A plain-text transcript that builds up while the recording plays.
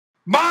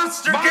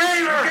Monster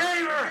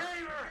Gamer!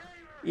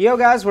 Yo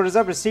guys, what is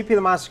up? It's CP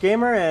the Monster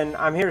Gamer, and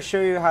I'm here to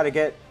show you how to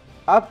get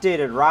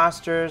updated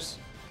rosters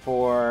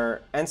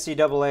for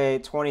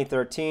NCAA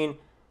 2013.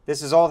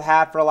 This is old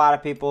hat for a lot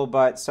of people,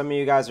 but some of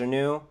you guys are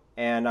new,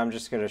 and I'm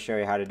just going to show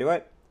you how to do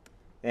it.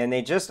 And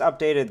they just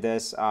updated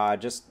this I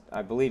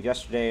believe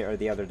yesterday or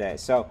the other day.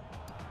 So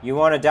you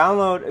want to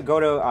download, go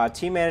to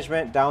Team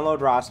Management,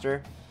 download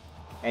roster,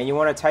 and you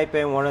want to type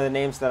in one of the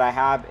names that I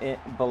have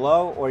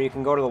below, or you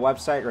can go to the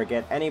website or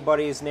get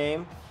anybody's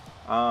name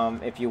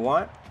if you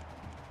want.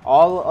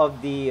 All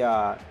of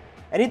the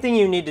anything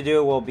you need to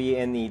do will be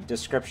in the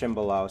description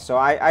below. So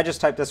I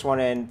just typed this one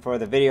in for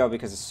the video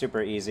because it's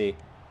super easy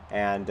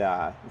and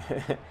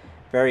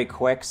very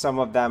quick. Some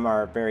of them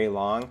are very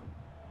long,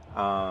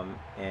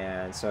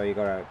 and so you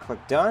go to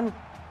click done.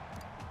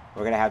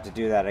 We're gonna have to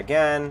do that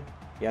again.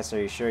 Yes, are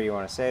you sure you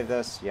want to save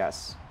this?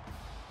 Yes.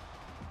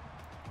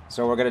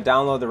 So we're going to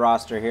download the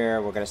roster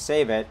here. We're going to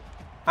save it.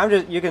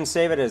 You can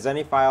save it as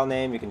any file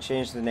name. You can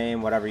change the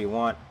name, whatever you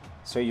want,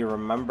 so you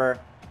remember.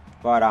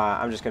 But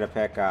I'm just going to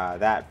pick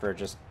that for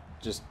just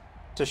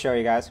to show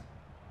you guys.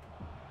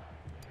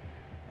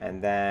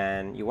 And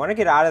then you want to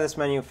get out of this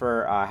menu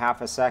for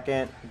half a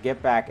second.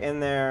 Get back in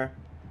there,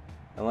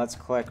 and let's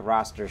click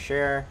roster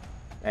share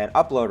and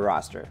upload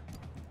roster.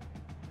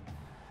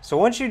 So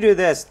once you do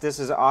this, this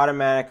is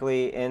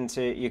automatically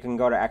into, you can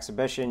go to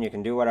exhibition, you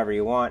can do whatever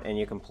you want, and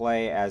you can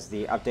play as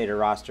the updated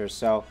roster.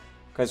 So,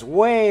 because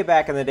way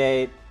back in the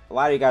day, a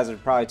lot of you guys are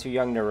probably too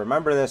young to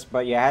remember this,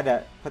 but you had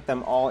to put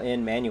them all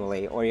in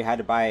manually, or you had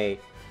to buy a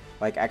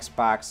like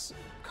Xbox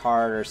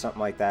card or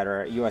something like that,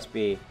 or a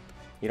USB.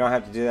 You don't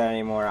have to do that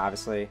anymore,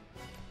 obviously.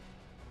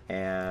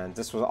 And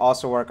this will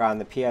also work on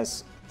the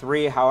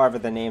PS3, however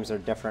the names are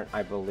different,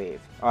 I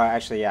believe. Oh,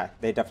 actually, yeah,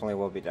 they definitely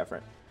will be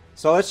different.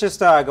 So let's just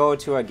go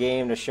to a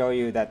game to show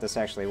you that this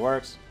actually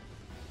works.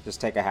 Just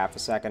take a half a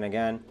second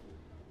again.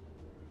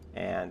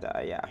 And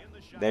yeah,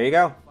 there you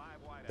go.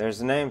 There's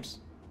the names.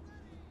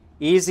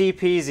 Easy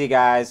peasy,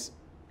 guys.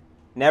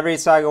 Never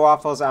eat soggy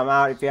waffles. I'm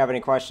out. If you have any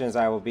questions,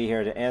 I will be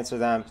here to answer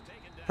them.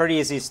 Pretty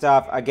easy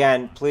stuff.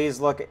 Again, please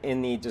look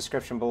in the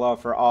description below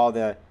for all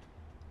the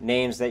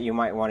names that you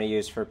might want to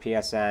use for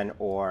PSN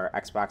or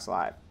Xbox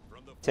Live.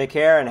 Take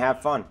care and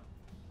have fun.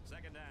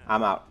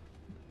 I'm out.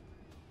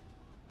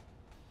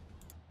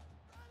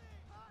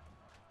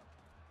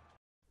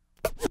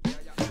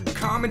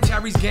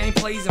 Commentaries,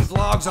 gameplays, and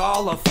vlogs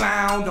all are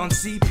found on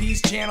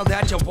CP's channel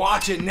that you're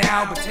watching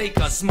now. But take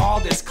a small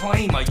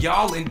disclaimer,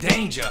 y'all in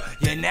danger.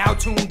 You're now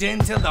tuned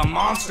into the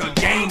Monster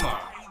Gamer.